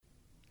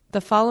The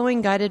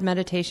following guided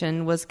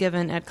meditation was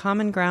given at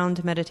Common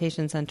Ground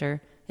Meditation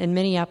Center in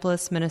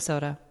Minneapolis,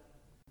 Minnesota.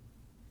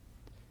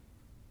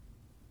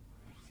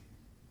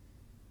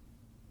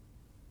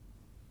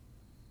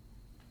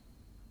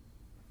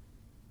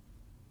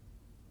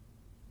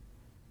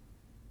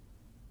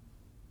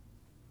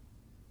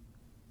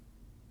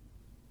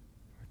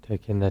 We're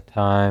taking the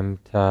time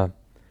to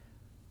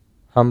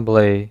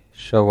humbly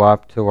show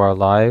up to our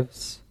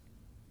lives.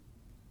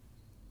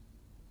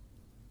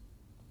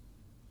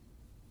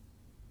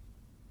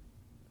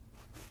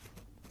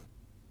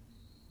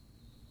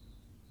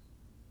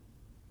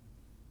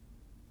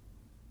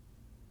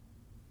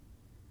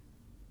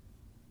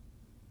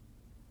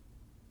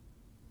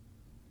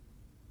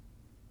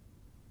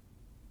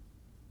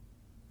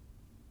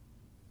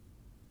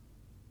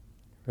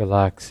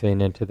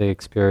 Relaxing into the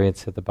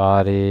experience of the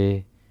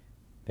body,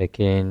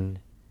 making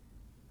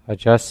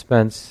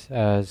adjustments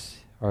as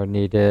are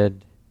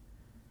needed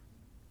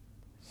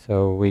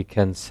so we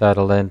can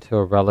settle into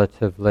a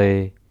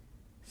relatively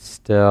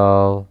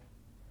still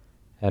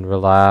and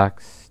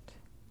relaxed,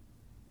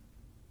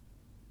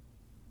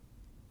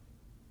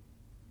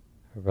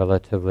 a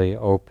relatively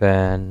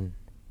open,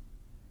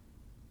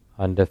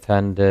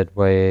 undefended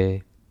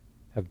way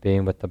of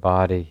being with the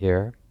body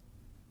here.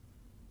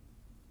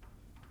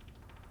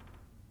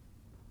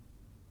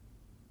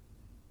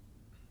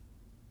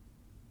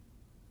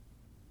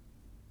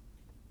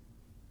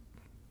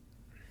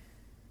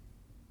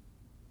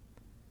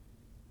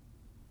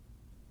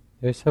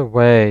 There's a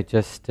way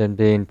just in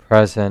being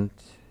present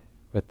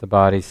with the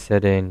body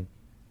sitting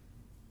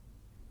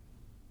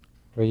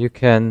where you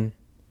can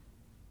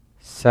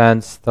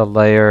sense the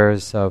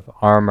layers of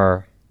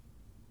armor,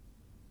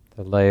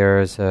 the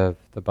layers of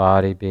the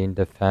body being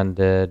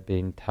defended,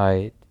 being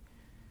tight,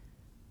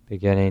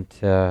 beginning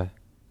to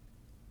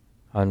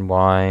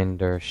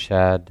unwind or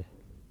shed,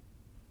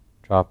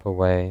 drop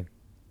away.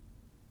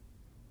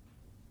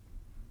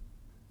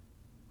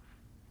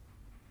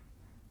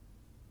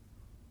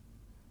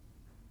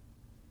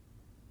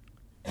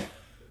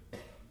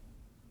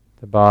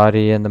 The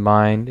body and the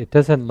mind, it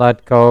doesn't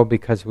let go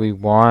because we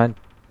want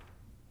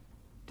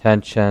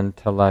tension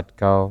to let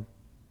go.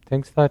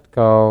 Things let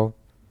go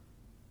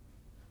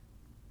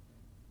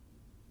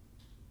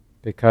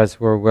because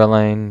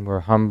we're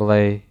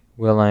humbly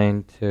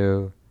willing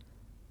to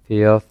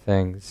feel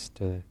things,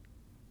 to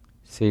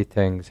see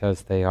things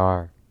as they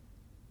are.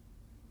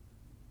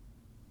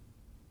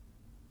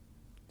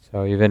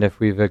 So even if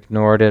we've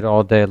ignored it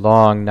all day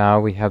long, now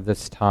we have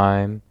this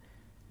time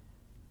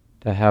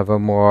to have a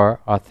more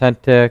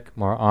authentic,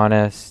 more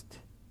honest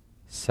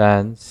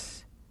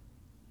sense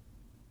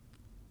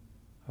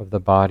of the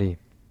body.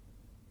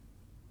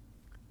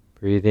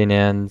 Breathing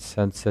in,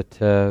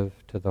 sensitive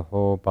to the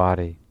whole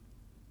body.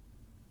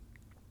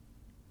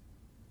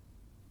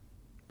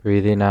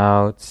 Breathing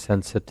out,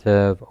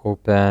 sensitive,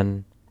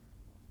 open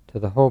to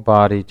the whole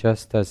body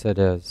just as it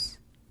is.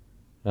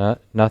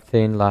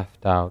 Nothing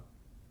left out.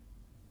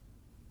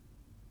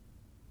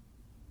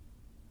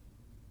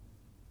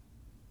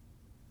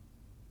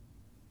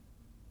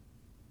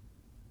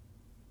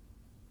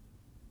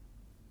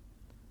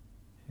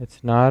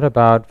 It's not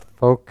about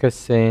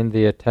focusing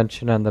the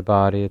attention on the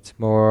body, it's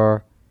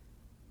more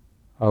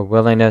a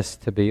willingness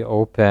to be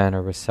open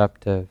or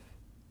receptive.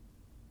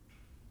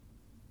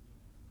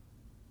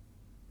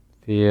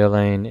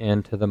 Feeling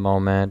into the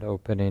moment,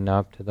 opening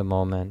up to the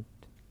moment.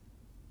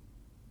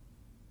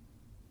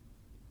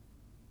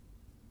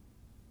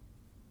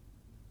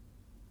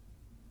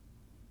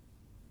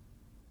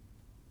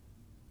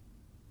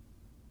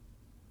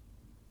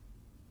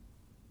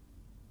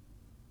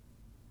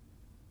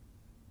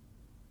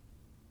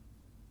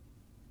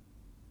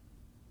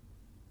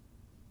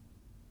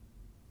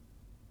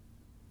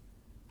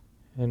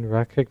 And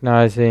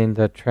recognizing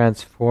the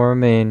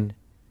transforming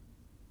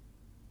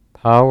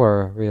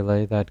power,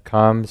 really, that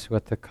comes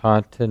with the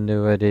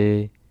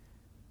continuity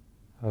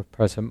of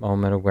present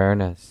moment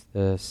awareness,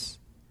 this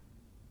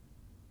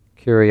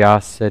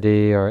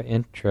curiosity or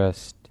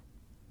interest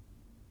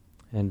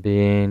in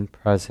being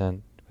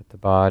present with the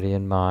body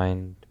and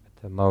mind,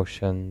 with the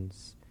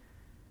emotions,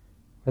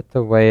 with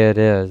the way it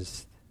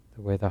is,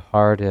 the way the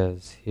heart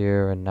is,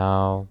 here and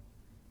now.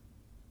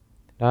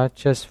 Not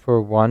just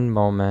for one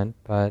moment,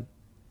 but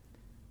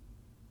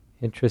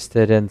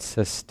interested in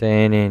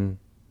sustaining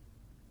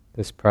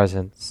this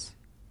presence.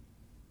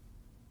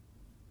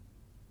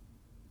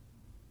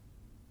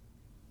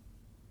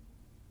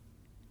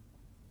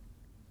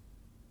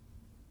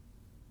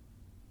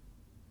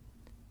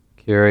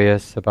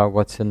 Curious about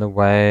what's in the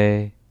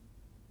way.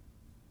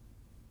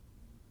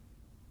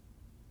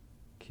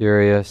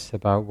 Curious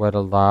about what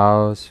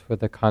allows for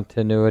the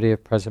continuity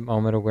of present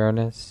moment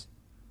awareness.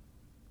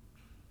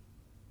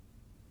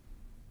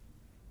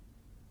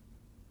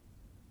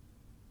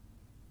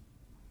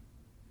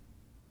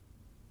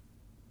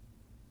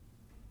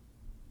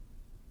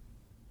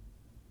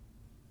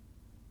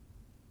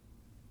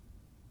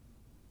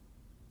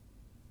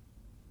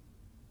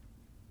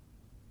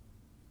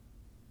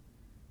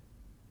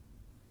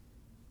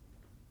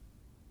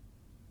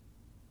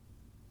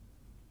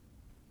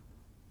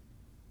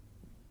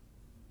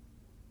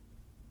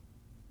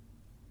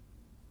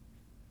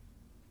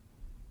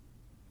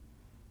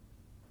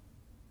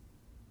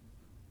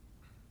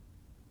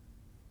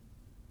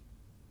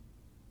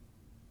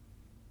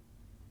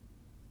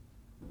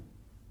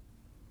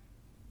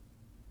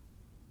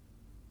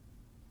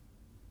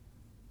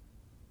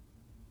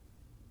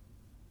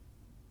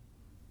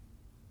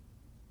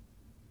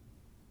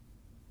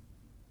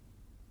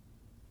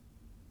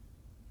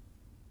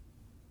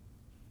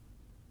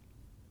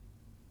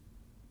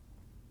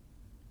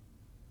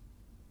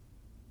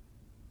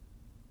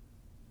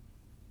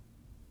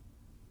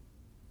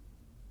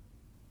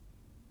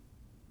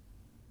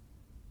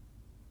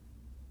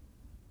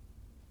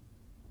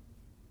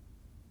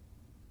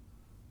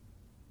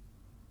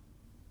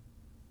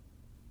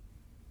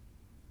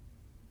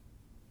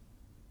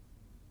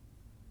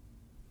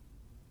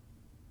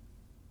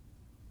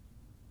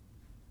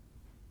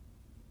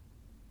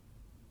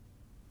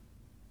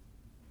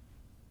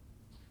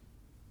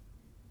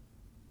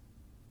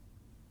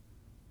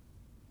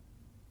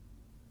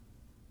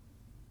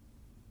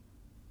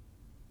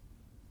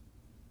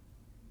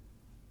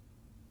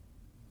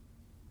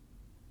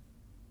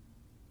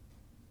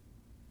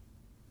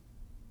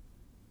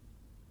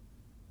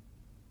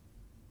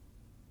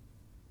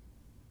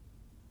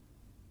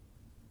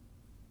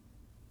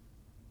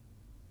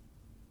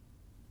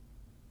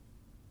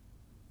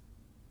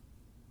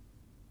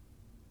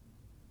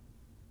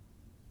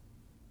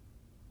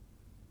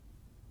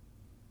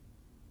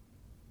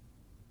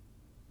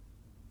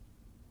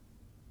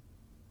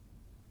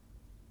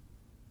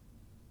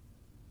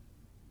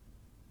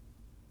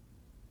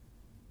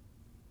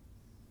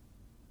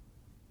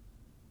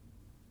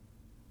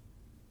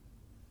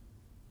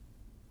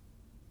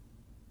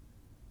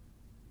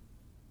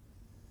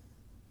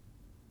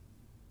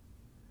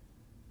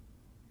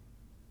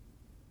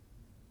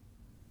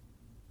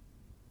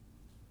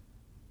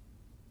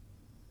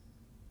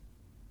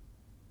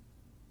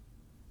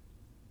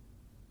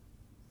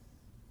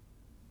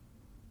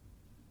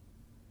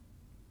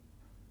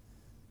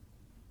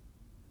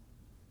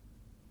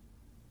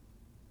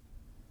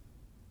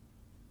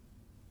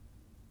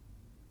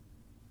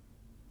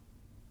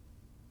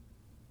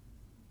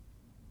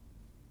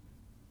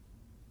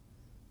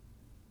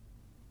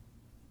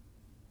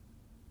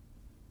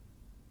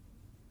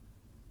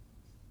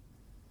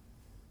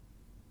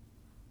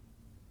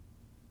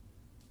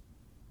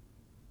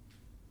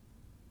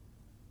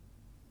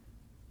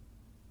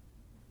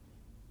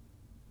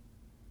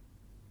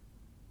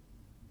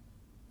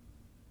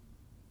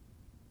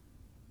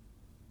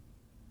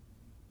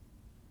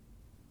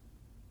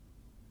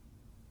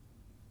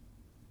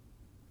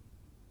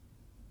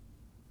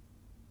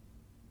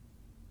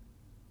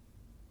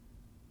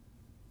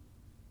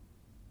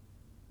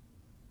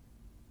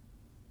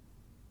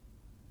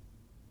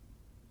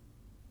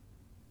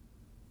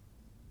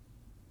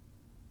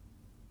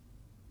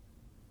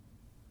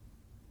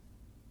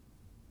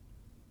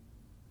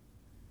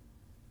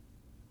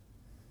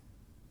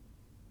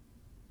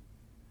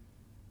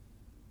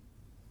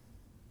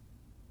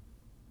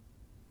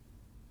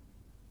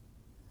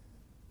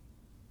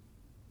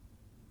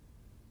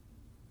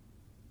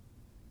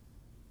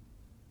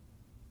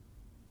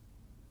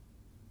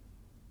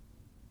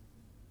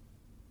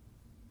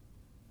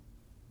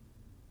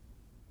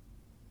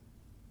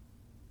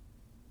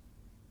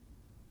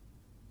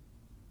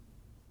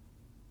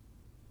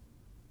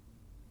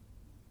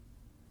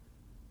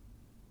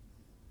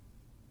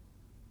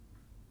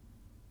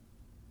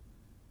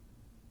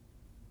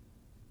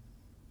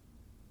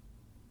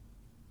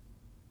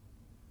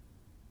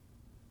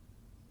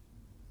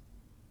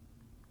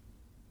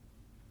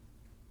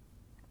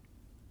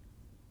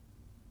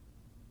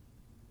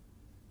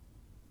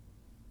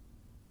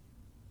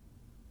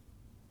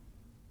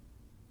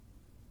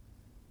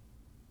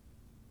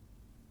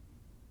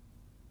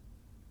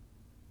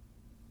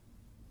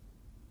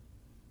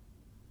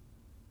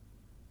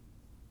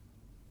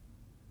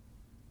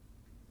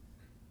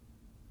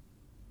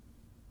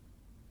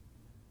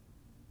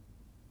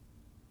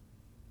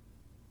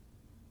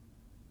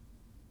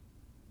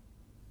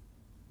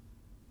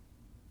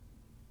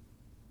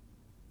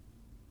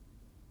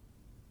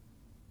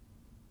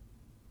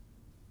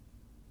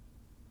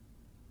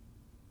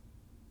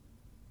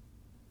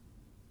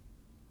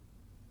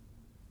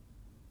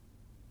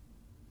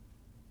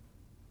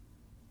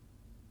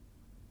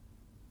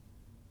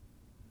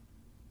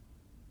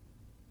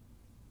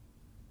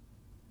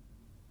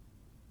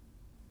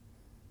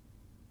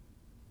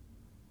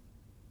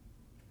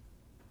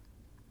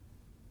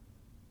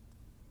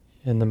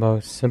 in the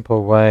most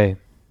simple way.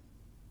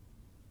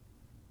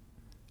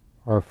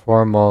 Our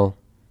formal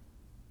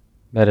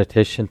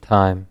meditation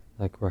time,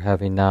 like we're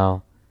having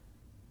now,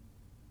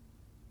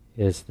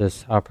 is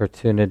this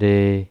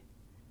opportunity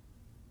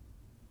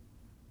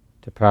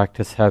to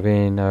practice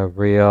having a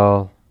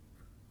real,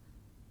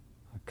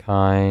 a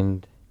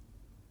kind,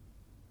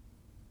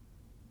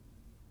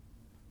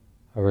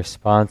 a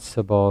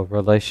responsible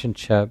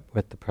relationship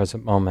with the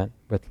present moment,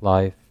 with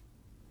life.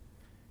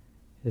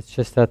 It's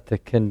just that the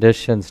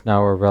conditions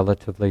now are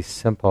relatively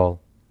simple,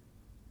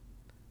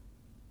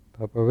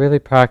 but we're really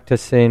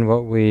practicing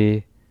what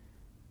we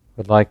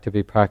would like to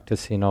be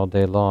practicing all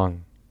day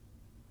long.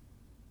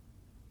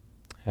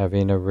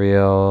 Having a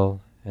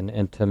real and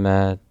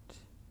intimate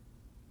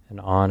and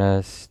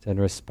honest and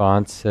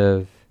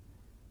responsive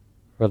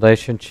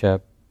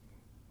relationship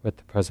with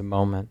the present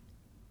moment.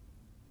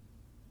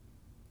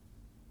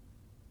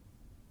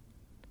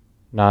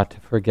 Not to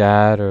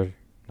forget or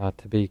not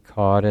to be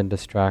caught in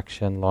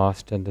distraction,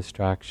 lost in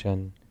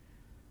distraction.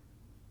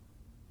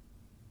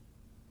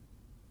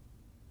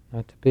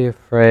 Not to be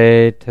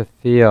afraid to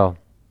feel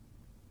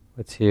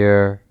what's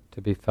here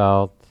to be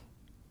felt,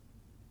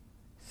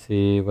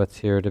 see what's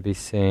here to be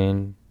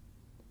seen.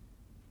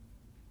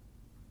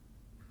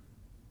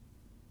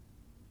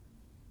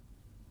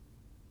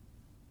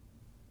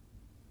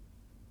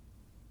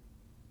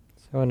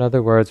 So in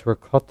other words, we're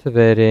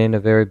cultivating a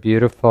very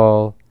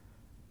beautiful,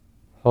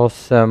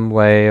 wholesome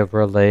way of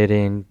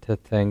relating to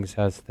things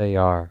as they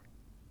are,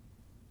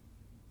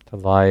 to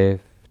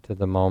life, to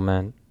the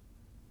moment.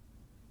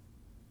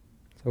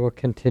 So we'll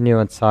continue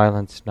in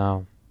silence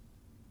now.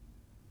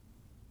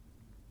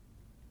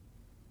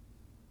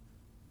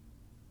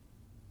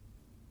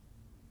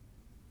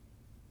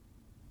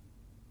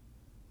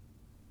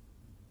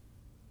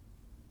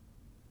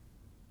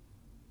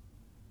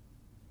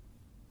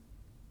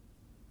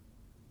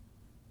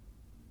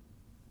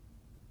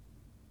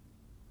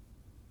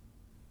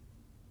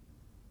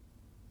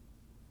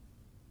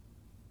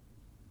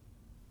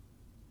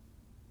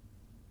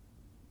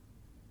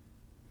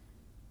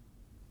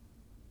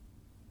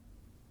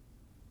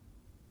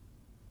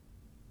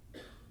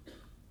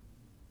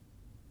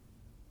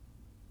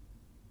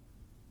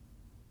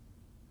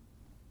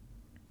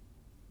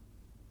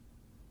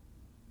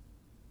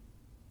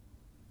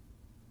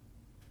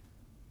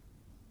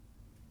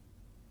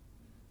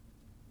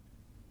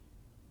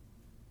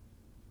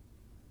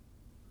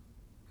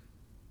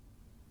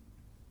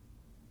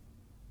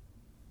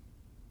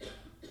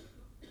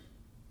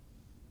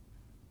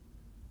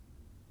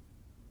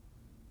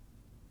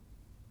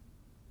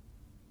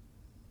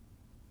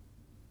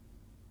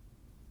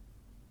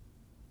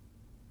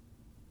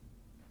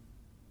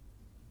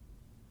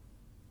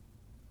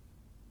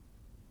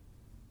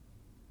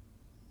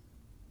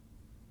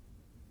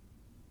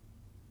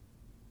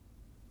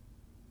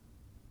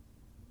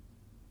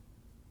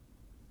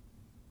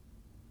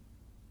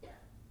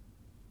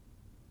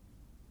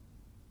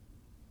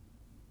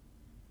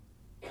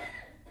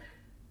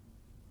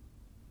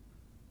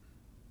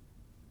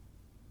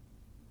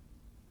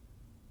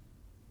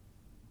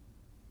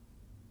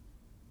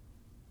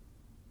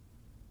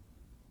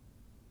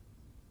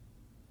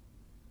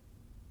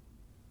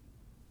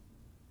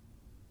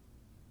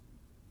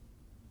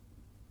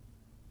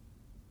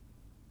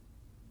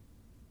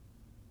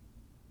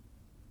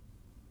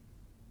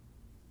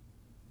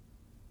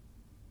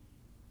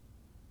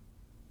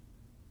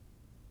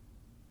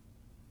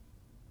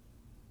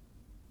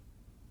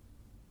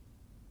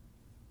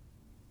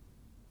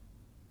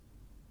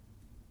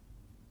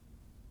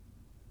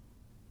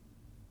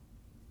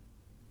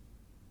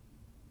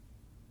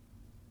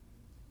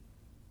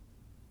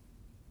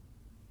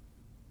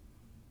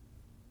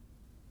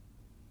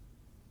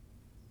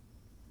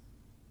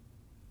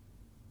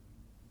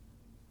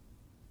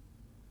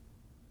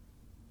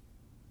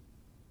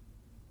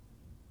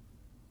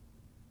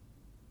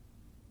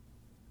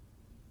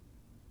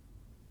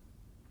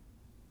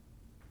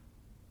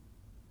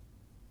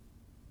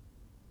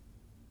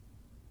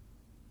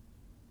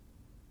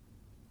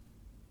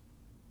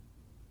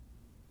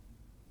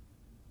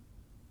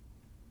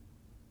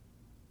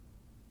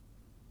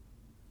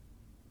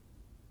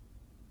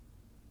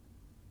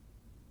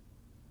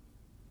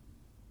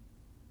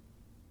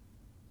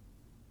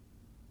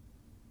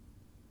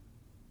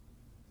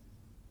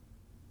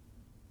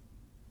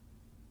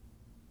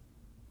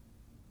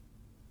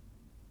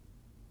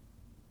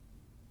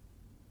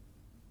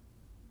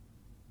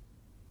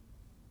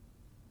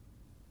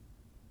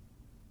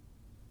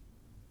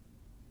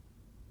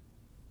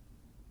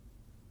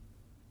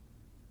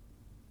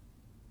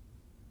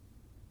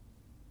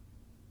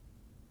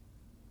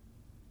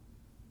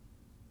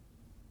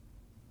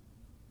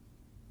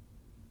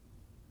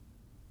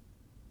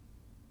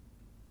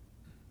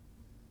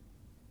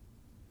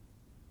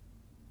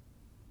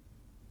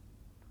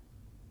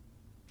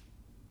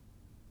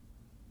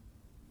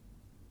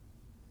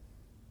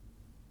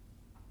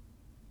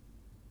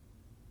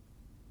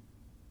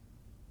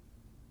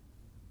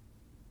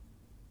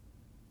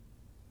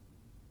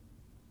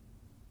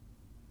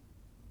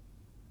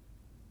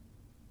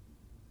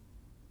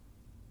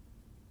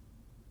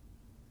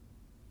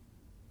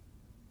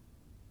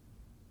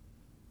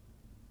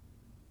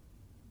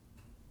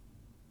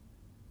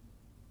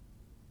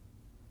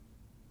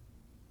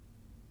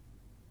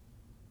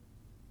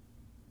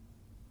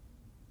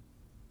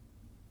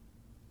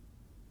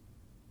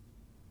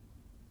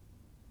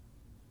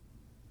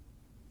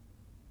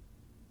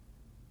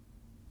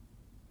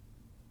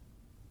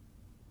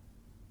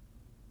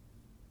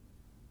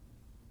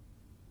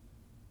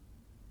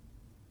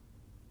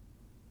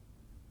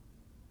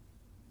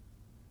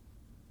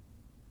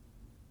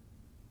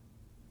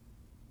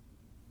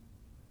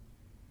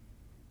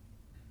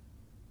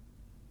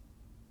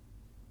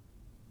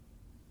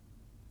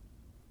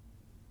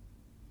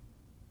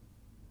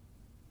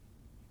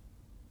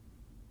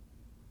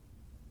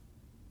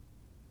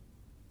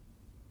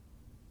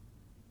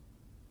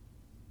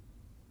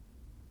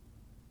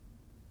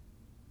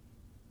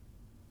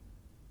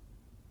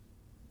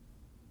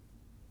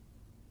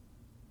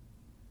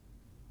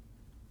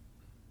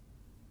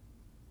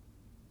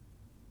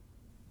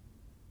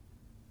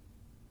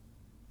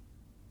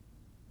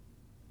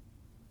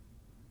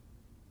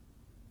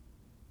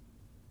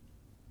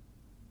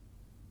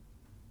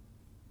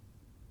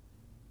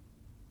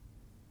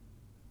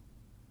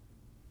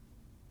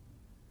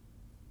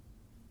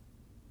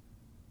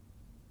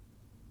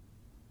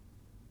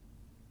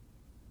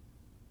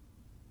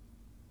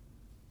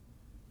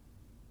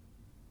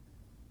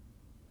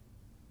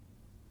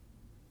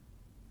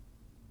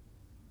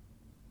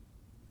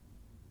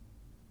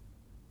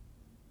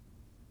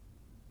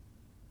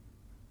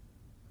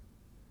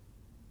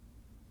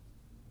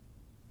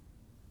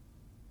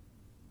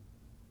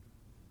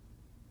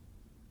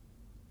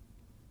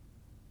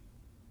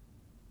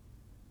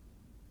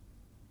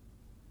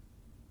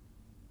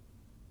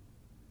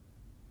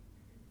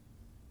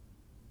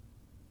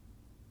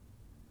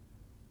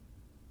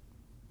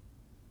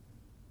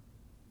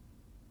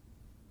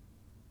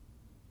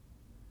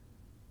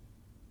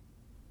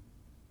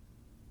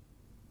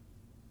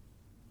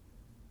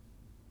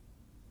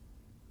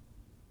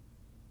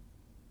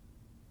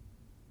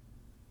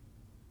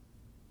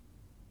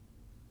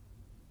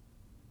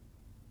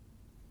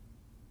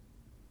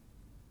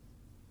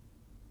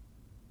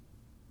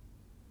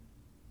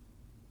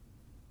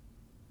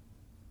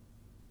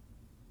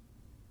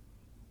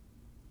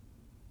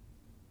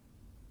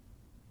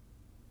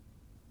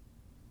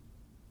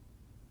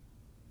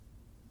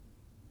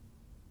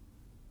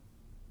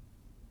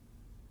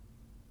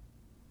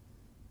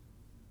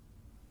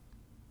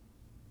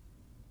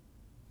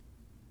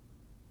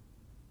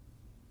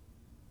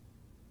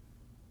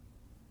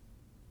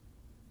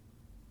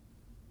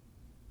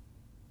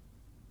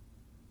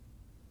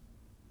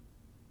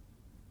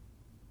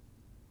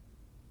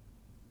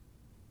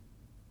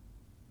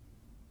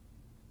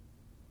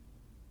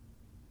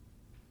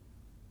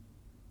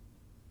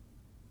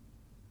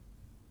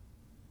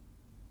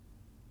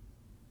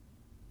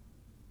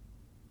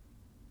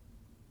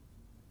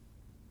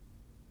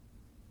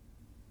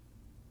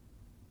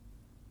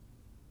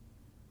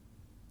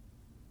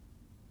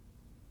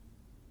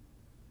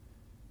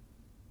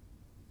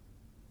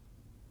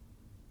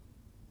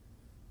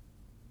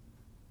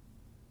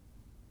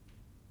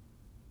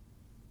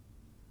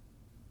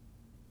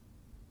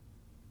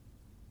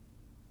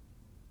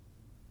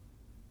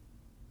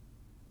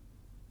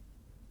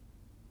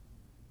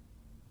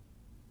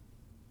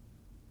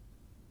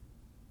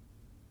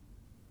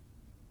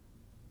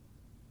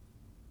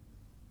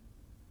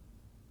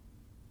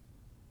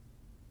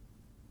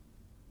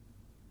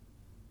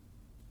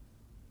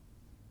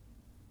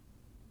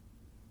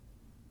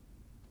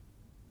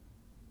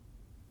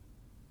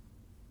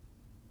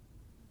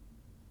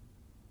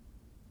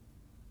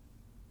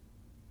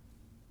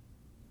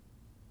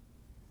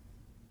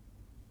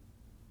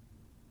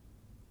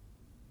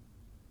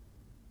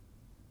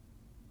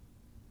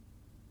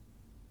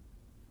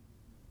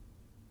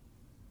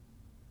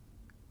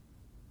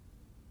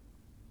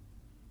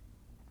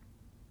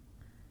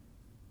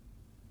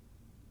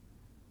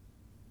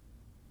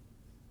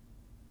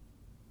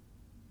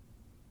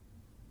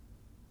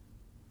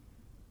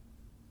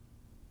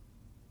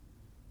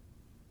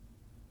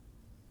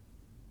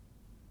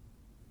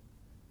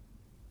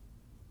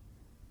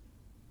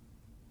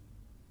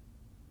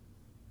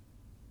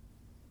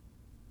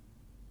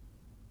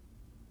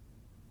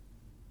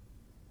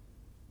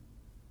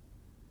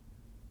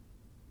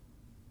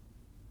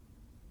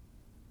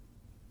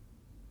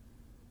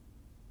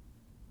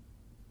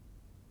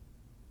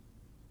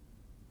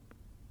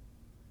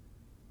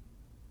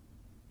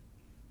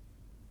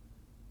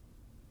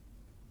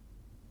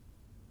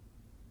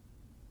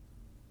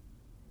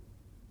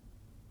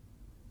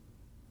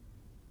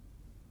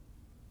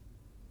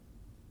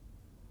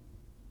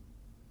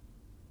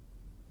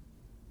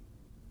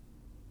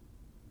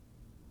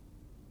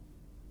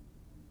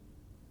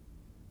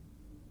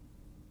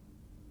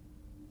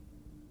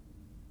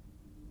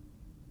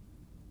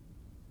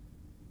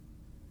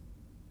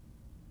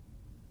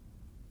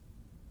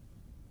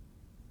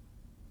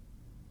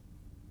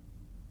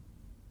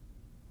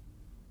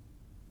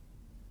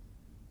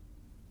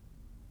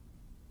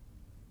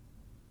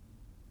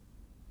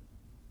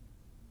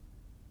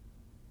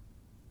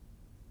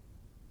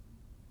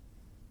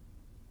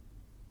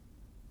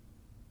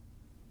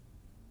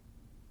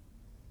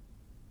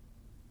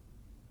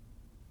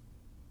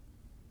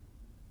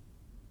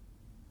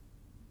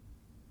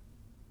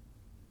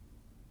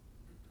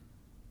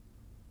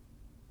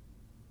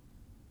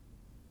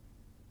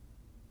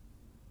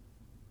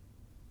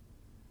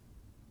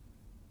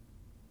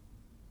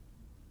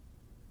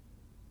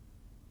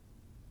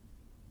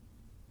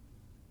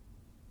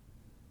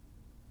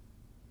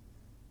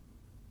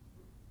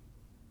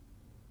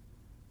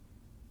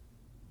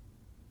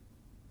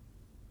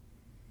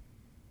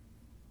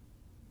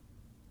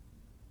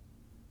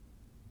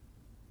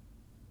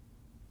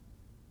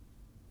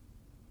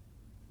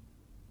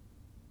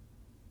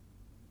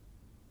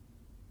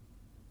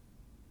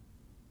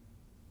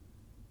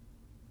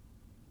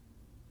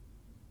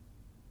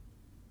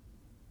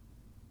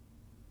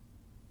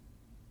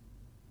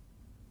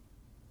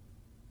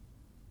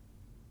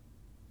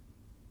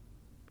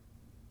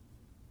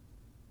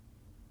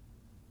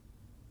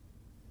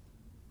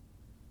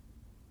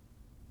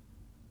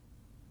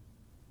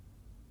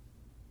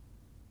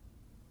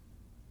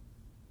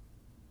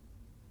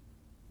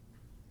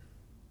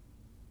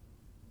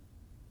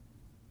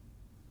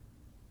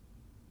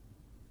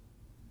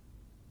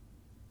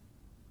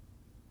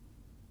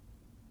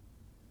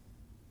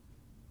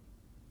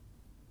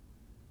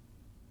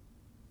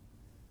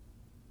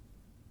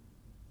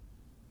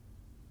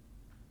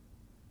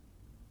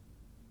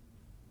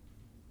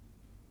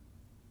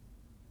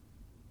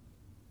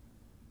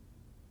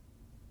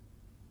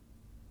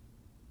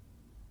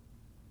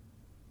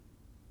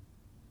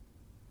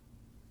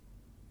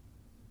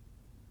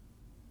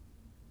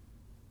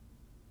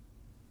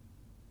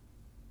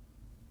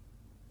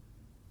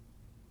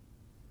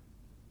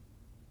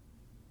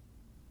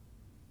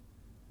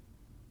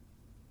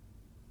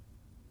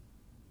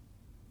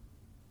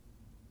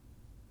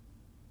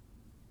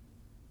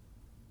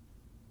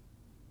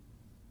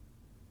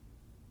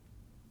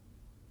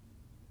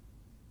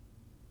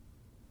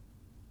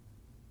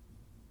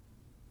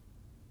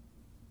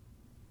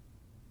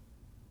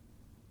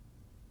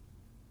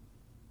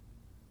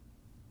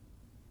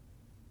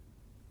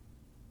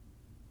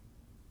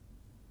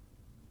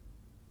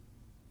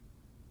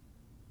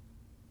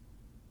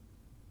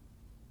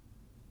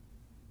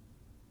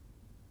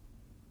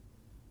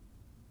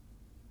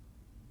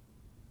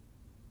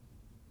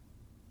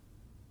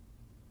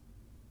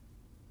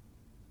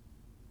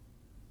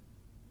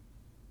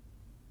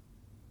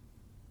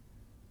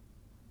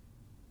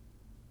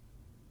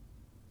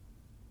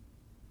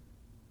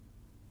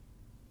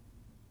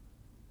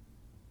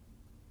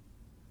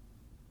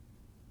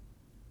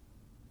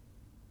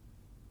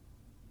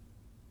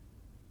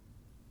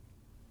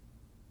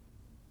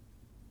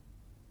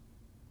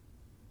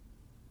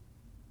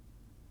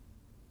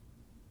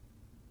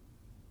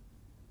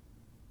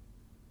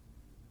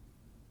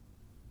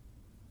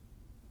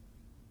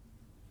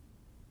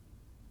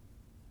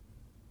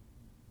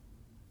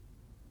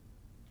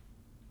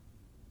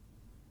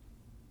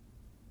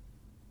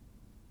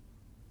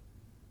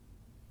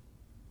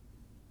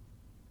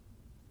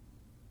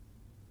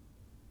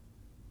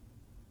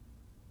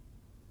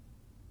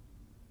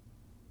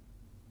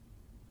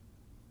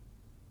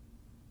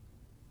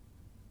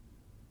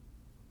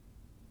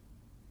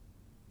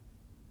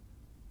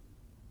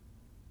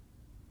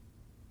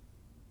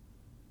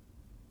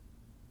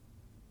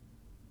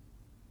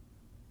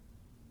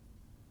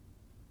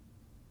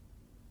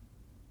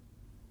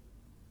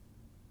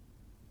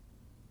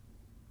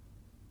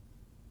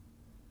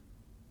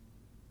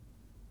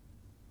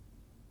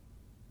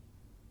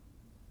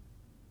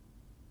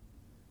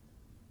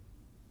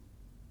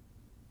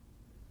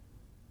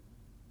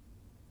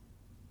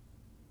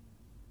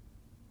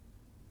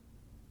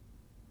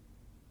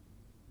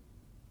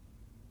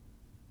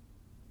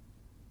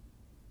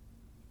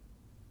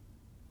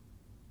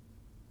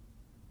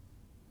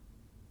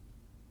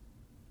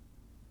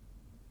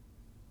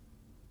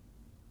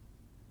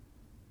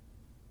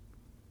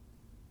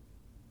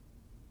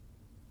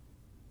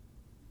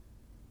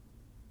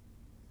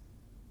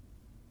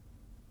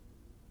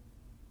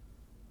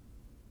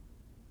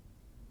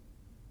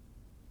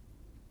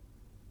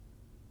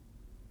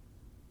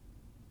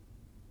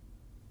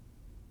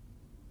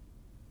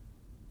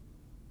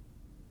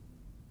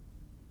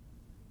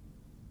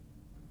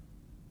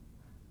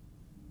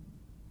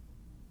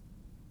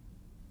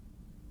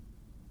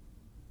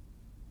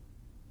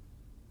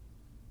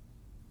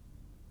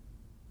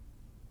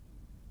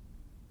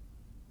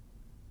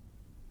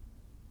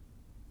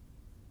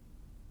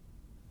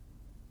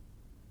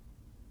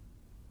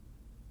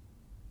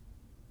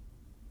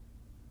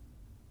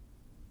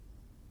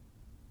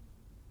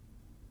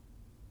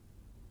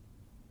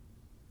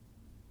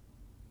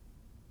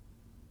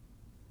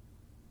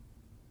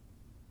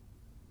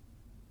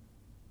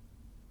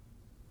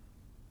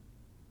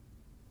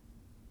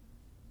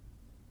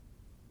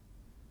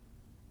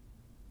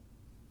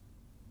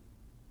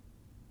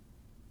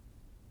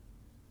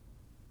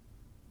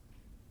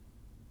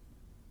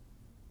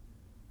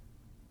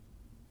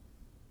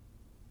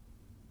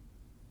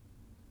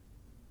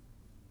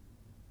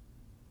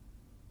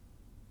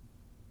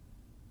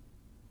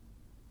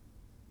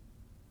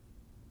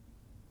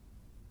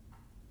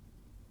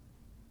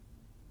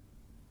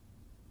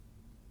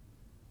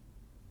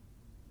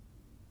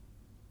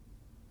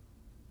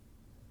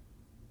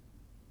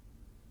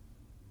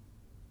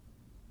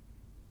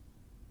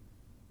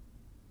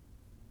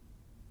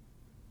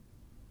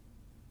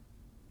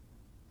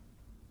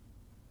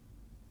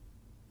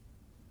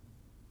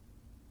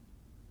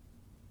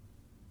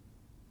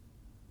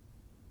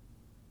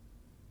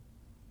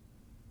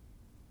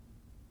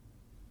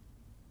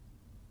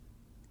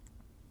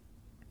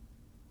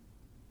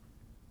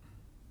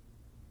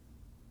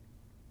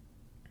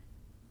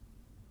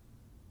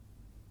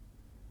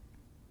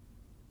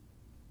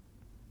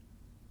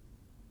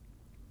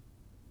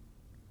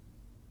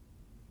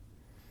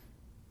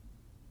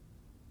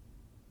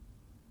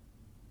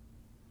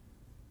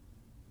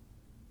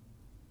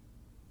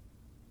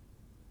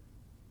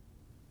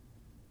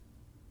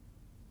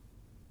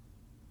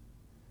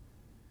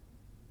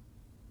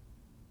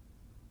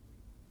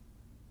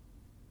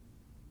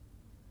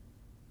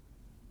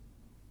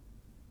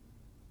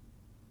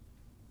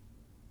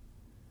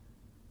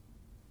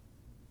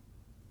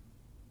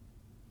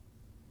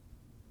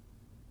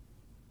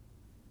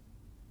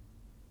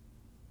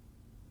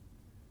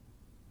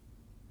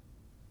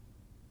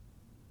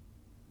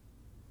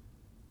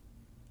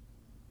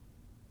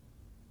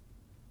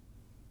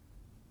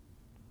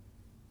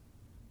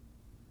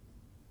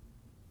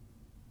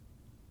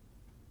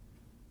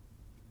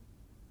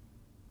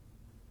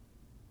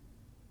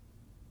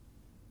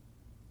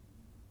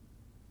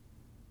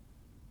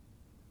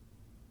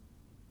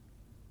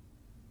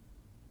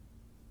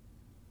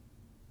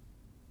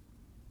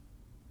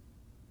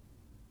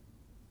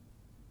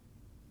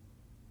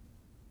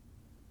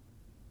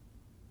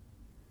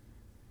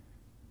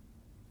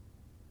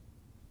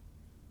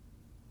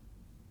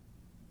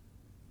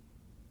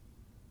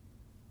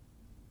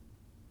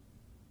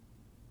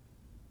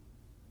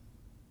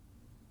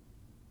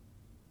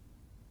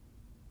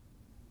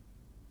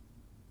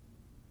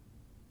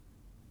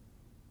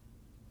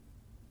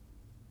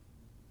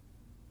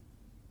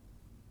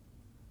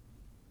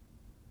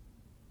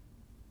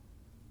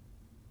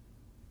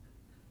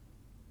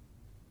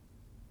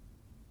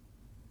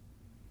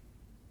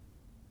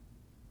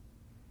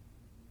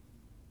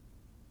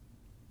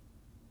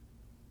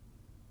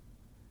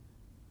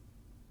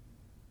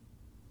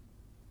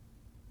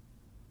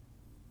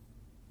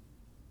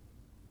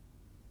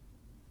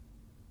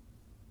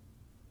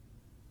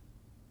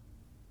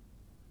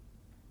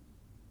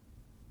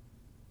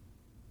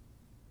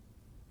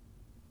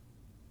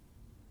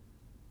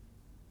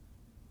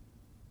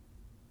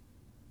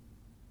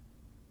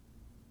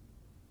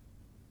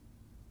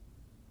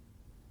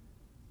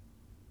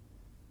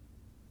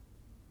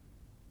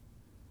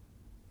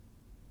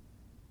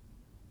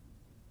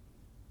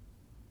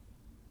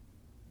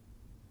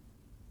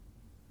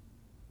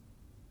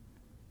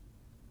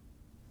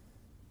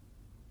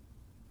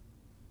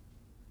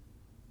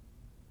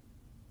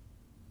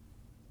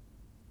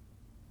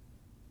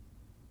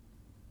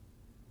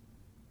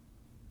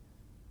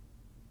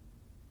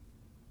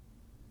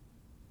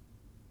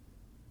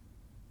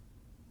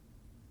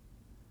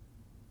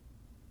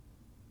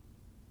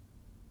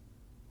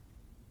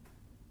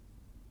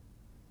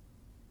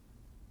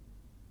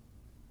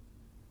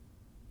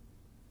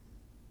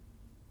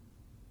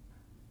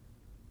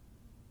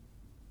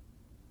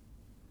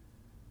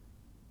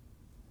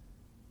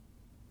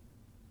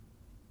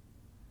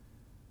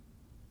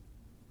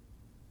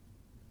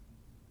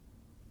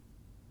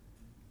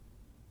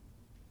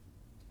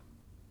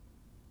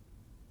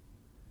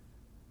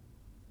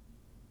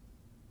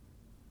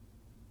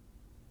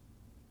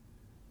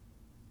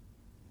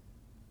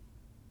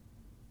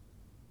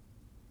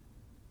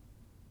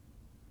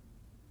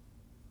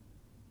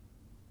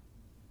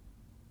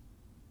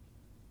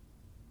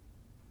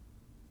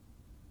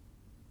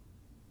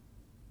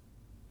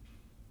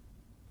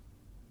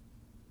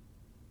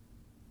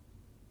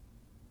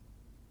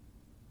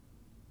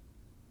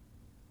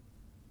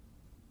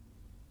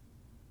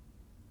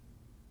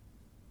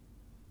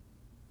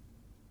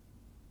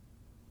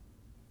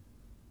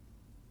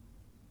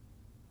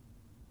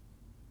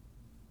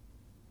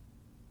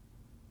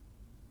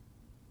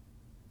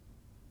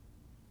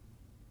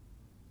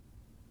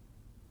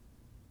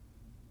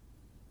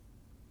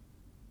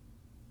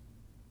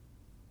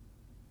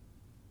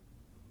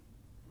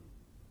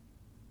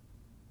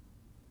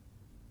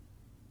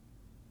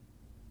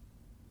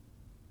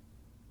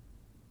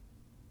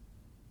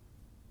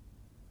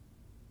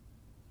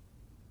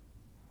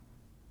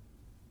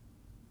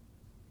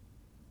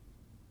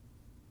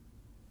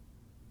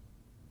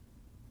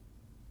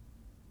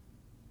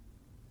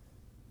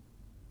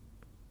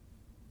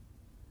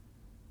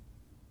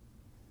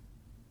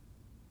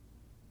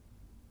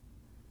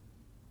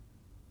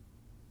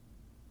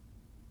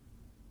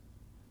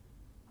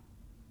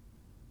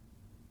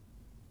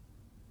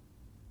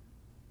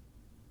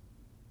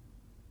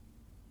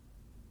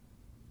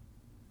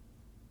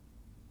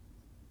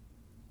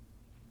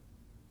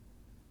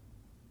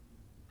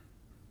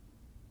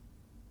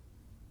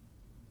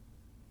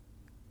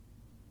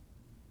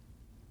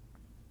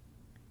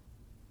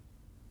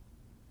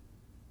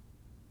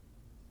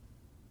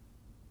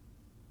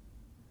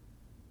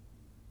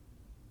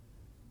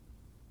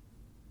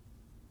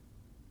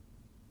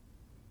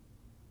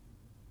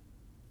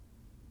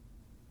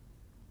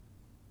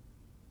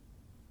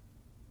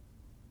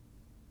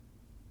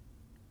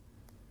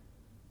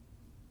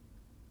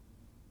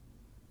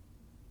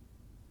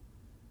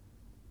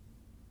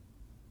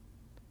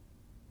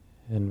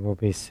 And we'll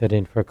be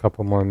sitting for a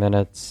couple more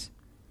minutes.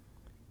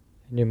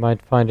 And you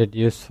might find it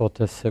useful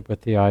to sit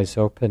with the eyes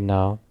open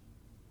now.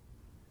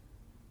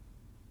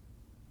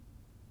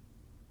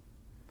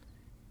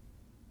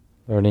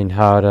 Learning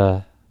how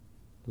to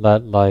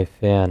let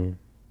life in.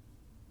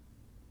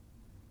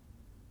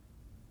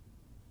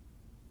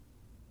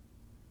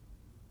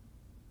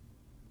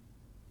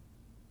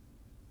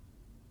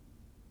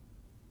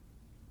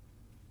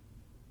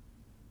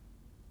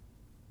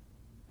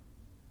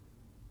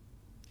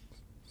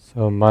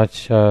 So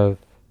much of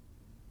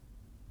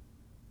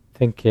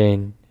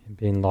thinking and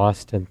being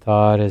lost in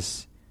thought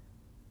is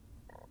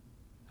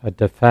a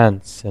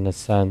defense, in a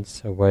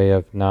sense, a way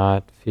of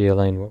not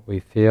feeling what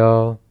we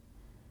feel,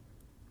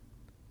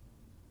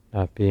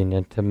 not being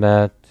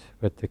intimate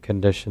with the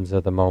conditions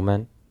of the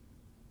moment.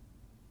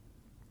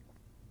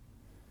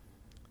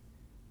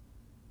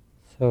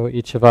 So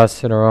each of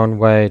us in our own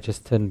way,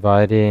 just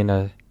inviting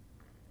a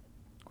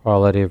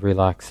quality of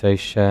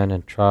relaxation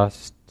and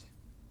trust.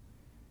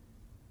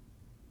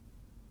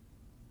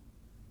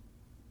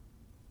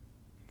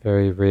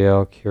 Very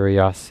real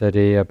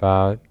curiosity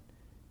about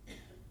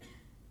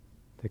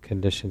the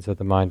conditions of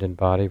the mind and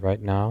body right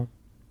now.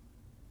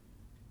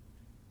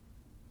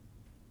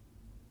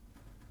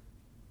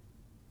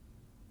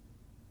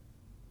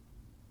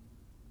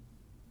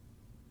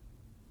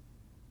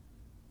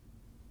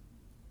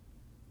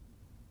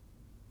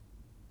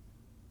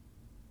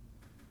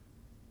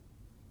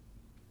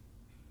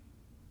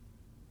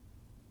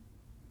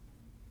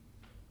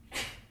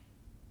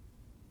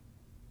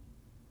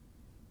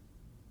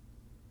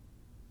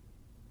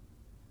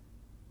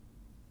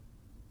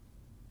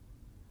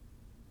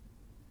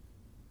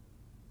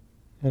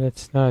 And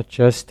it's not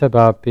just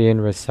about being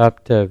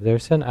receptive.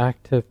 There's an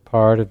active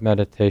part of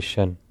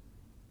meditation.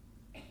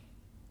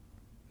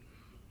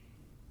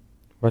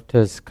 What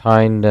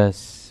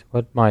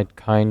might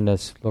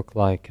kindness look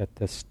like at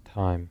this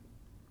time?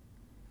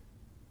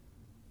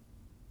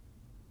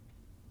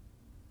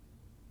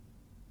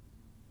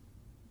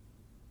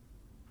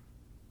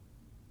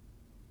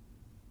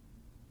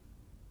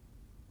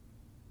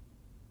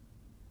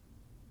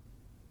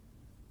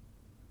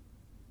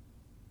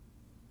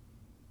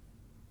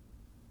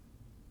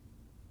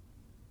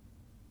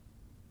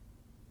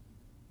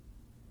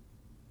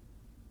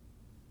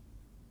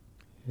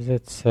 Is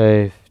it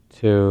safe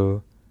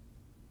to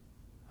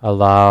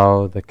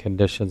allow the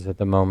conditions of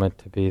the moment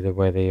to be the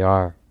way they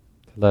are,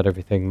 to let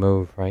everything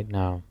move right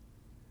now?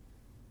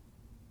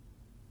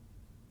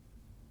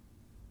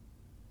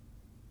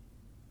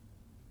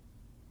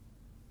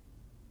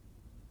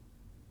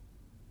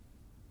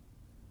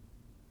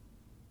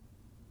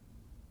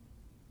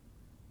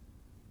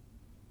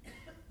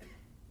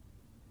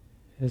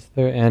 Is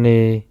there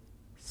any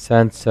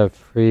sense of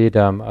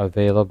freedom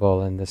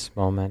available in this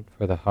moment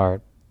for the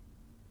heart,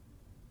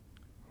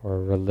 or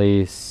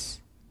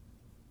release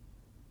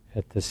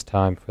at this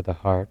time for the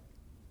heart?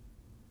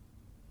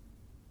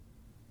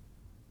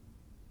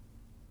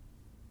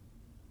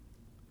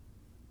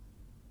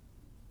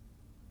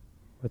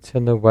 What's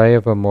in the way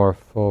of a more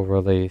full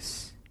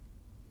release?